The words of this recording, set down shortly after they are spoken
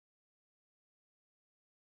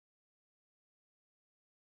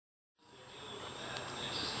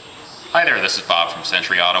Hi there, this is Bob from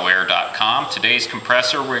CenturyAutoAir.com. Today's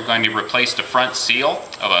compressor, we're going to replace the front seal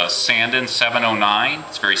of a Sanden 709.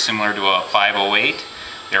 It's very similar to a 508.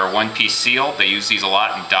 They're a one-piece seal. They use these a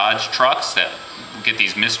lot in Dodge trucks that get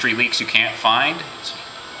these mystery leaks you can't find. It's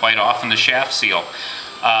quite often the shaft seal.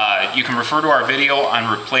 You can refer to our video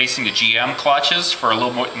on replacing the GM clutches for a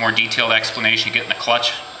little bit more detailed explanation of getting the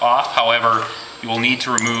clutch off. However, you will need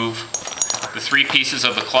to remove the three pieces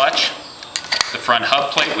of the clutch, the front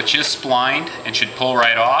hub plate, which is splined and should pull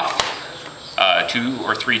right off, 2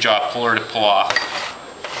 or 3 jaw puller to pull off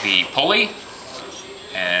the pulley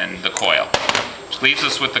and the coil, which leaves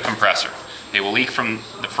us with the compressor. They will leak from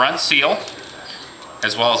the front seal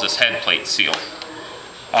as well as this head plate seal.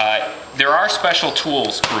 There are special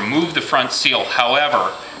tools to remove the front seal.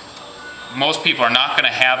 However, most people are not going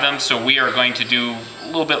to have them, so we are going to do a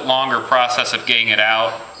little bit longer process of getting it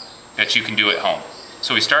out that you can do at home.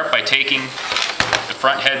 So we start by taking the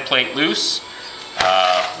front head plate loose.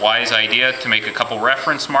 Wise idea to make a couple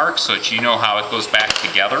reference marks so that you know how it goes back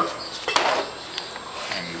together,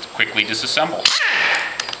 and quickly disassemble.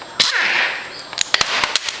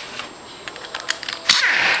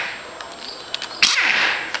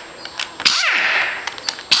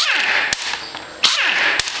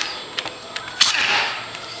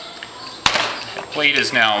 The plate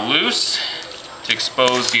is now loose. To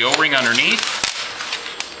expose the O-ring underneath,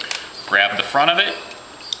 grab the front of it,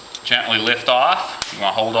 gently lift off. You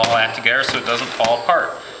want to hold all that together so it doesn't fall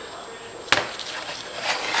apart.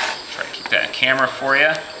 Try to keep that in camera for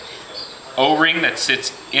you. O-ring that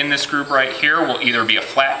sits in this groove right here will either be a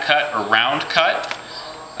flat cut or round cut.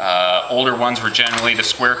 Older ones were generally the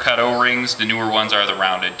square cut O-rings. The newer ones are the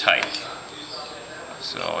rounded type.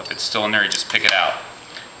 So if it's still in there, you just pick it out.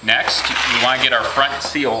 Next, we want to get our front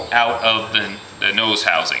seal out of the nose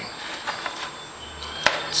housing.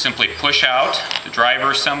 Simply push out the driver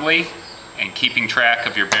assembly and, keeping track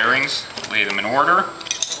of your bearings, lay them in order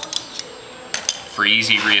for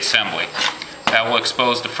easy reassembly. That will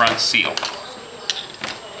expose the front seal.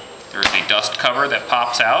 There is a dust cover that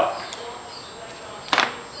pops out,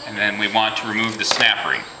 and then we want to remove the snap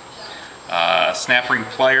ring. Snap ring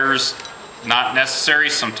pliers, not necessary.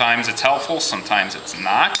 Sometimes it's helpful, sometimes it's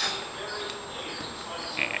not.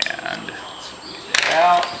 And get that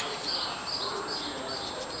out.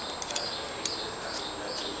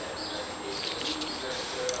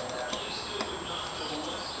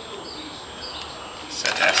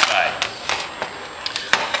 Set that aside.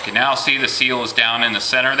 You can now see the seal is down in the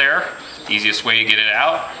center there. The easiest way to get it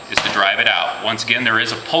out is to drive it out. Once again, there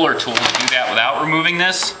is a puller tool to do that without removing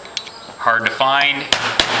this. Hard to find.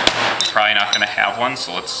 You're probably not going to have one,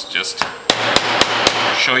 so let's just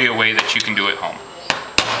show you a way that you can do it at home.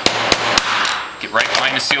 Get right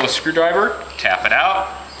behind the seal with a screwdriver, tap it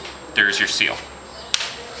out, there's your seal.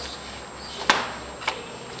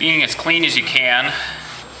 Being as clean as you can,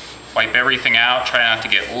 wipe everything out, try not to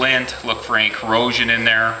get lint, look for any corrosion in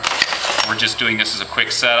there. We're just doing this as a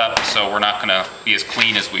quick setup, so we're not going to be as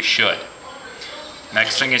clean as we should.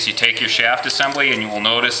 Next thing is you take your shaft assembly, and you will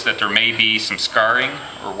notice that there may be some scarring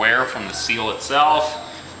or wear from the seal itself.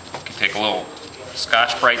 You can take a little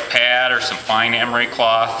Scotch-Brite pad or some fine emery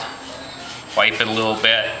cloth, wipe it a little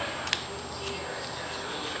bit.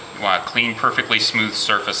 You want a clean, perfectly smooth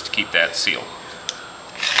surface to keep that seal.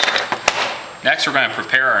 Next, we're going to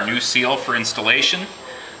prepare our new seal for installation.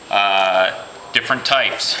 Different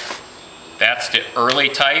types. That's the early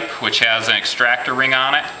type, which has an extractor ring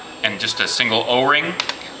on it and just a single O-ring.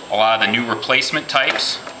 A lot of the new replacement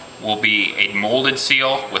types will be a molded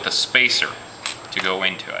seal with a spacer to go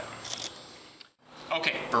into it.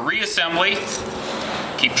 Okay, for reassembly,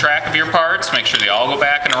 keep track of your parts, make sure they all go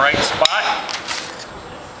back in the right spot.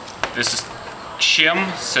 This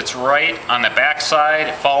shim sits right on the back side.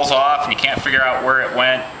 It falls off and you can't figure out where it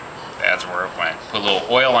went. That's where it went. Put a little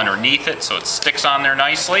oil underneath it so it sticks on there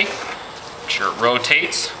nicely. Make sure it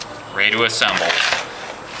rotates. Ready to assemble.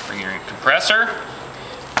 Bring your compressor.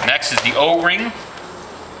 Next is the O-ring.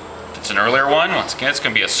 If it's an earlier one, once again, it's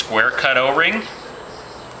going to be a square cut O-ring.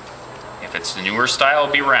 If it's the newer style,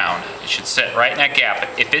 it'll be round. It should sit right in that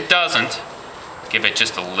gap. If it doesn't, give it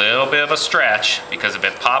just a little bit of a stretch, because if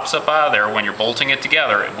it pops up out of there when you're bolting it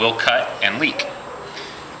together, it will cut and leak.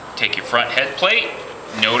 Take your front head plate,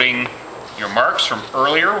 noting your marks from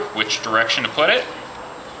earlier, which direction to put it.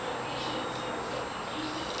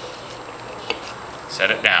 Set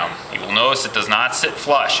it down. You will notice it does not sit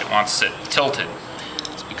flush. It wants to sit tilted.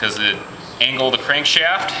 It's because of the angle of the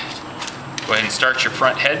crankshaft. Go ahead and start your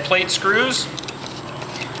front head plate screws.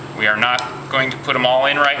 We are not going to put them all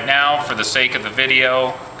in right now for the sake of the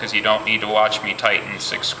video, because you don't need to watch me tighten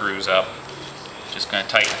 6 screws up. Just going to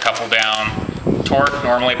tighten a couple down. Torque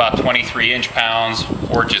normally about 23 inch-pounds,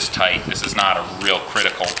 or just tight. This is not a real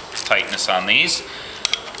critical tightness on these.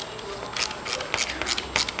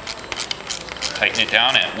 Tighten it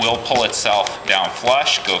down and it will pull itself down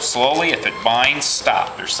flush. Go slowly. If it binds,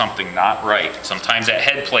 stop. There's something not right. Sometimes that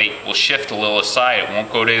head plate will shift a little aside. It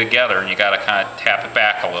won't go together and you got to kind of tap it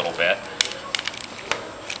back a little bit.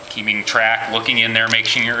 Keeping track, looking in there,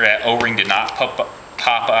 making sure that O-ring did not pop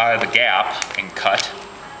out of the gap and cut.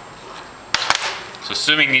 So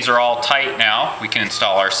assuming these are all tight now, we can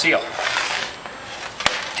install our seal.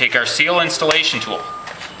 Take our seal installation tool.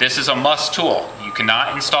 This is a must tool. You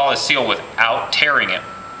cannot install a seal without tearing it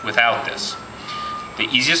without this. The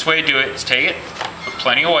easiest way to do it is take it, put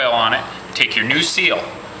plenty of oil on it, take your new seal,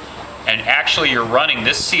 and actually you're running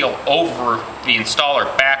this seal over the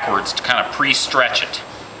installer backwards to kind of pre-stretch it.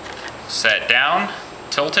 Set it down,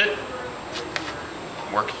 tilt it,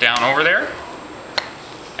 work it down over there,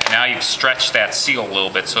 and now you've stretched that seal a little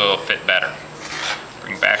bit so it'll fit better.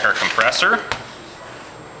 Bring back our compressor.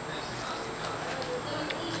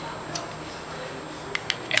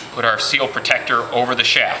 Put our seal protector over the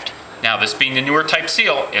shaft. Now this being the newer type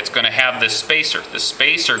seal, it's going to have this spacer. The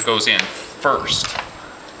spacer goes in first.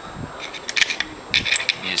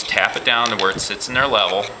 You just tap it down to where it sits in there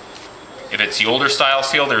level. If it's the older style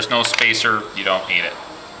seal, there's no spacer, you don't need it.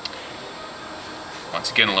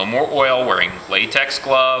 Once again, a little more oil, wearing latex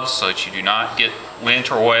gloves so that you do not get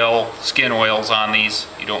lint or oil, skin oils on these.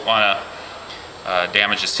 You don't want to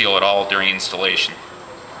damage the seal at all during installation.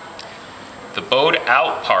 The bowed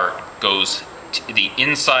out part goes to the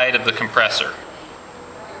inside of the compressor.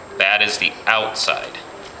 That is the outside.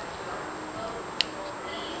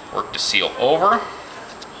 Work the seal over,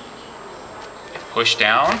 and push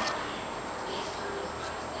down,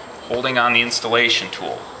 holding on the installation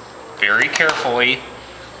tool. Very carefully,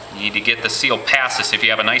 you need to get the seal past this. If you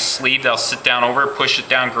have a nice sleeve that'll sit down over it, push it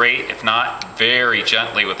down, great. If not, very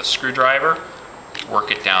gently with a screwdriver,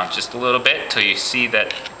 work it down just a little bit till you see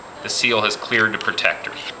that the seal has cleared the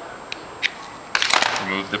protector.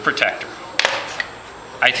 Remove the protector.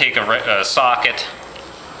 I take a socket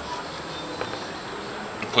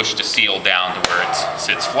and push the seal down to where it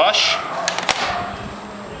sits flush.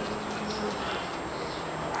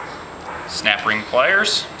 Snap ring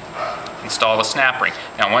pliers. Install the snap ring.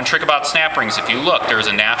 Now one trick about snap rings, if you look, there's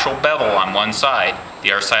a natural bevel on one side.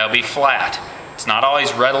 The other side will be flat. It's not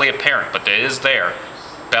always readily apparent, but it is there.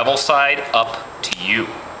 Bevel side up to you.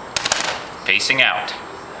 Facing out.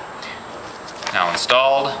 Now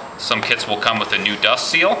installed, some kits will come with a new dust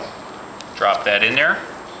seal. Drop that in there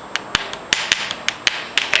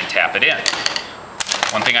and tap it in.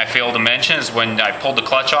 One thing I failed to mention is when I pulled the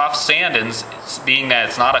clutch off, Sanden's, being that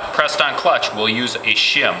it's not a pressed on clutch, we'll use a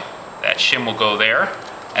shim. That shim will go there,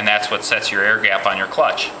 and that's what sets your air gap on your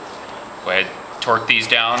clutch. Go ahead, torque these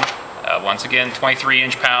down. Once again, 23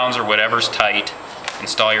 inch-pounds or whatever's tight.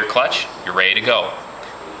 Install your clutch, you're ready to go.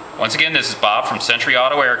 Once again, this is Bob from Century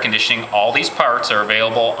Auto Air Conditioning. All these parts are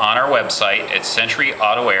available on our website at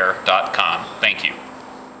centuryautoair.com. Thank you.